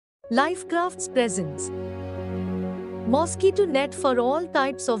LifeKrafts presents Mosquito Net for all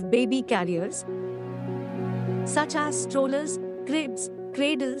types of baby carriers, such as strollers, cribs,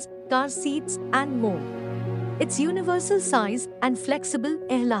 cradles, car seats, and more. Its universal size and flexible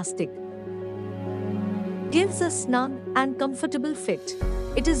elastic gives a snug and comfortable fit.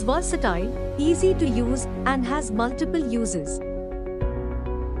 It is versatile, easy to use, and has multiple uses.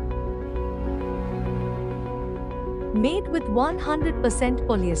 Made with 100%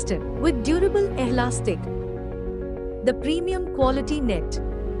 polyester with durable elastic, the premium quality net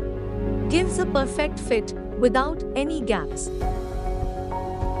gives a perfect fit without any gaps.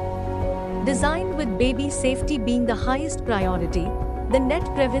 Designed with baby safety being the highest priority, the net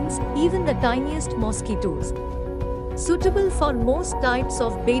prevents even the tiniest mosquitoes. Suitable for most types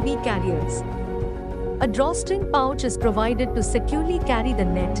of baby carriers. A drawstring pouch is provided to securely carry the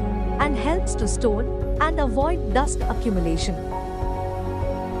net and helps to store and avoid dust accumulation.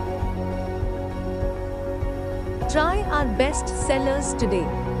 Try our best sellers today.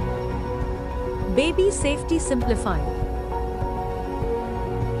 Baby Safety Simplified.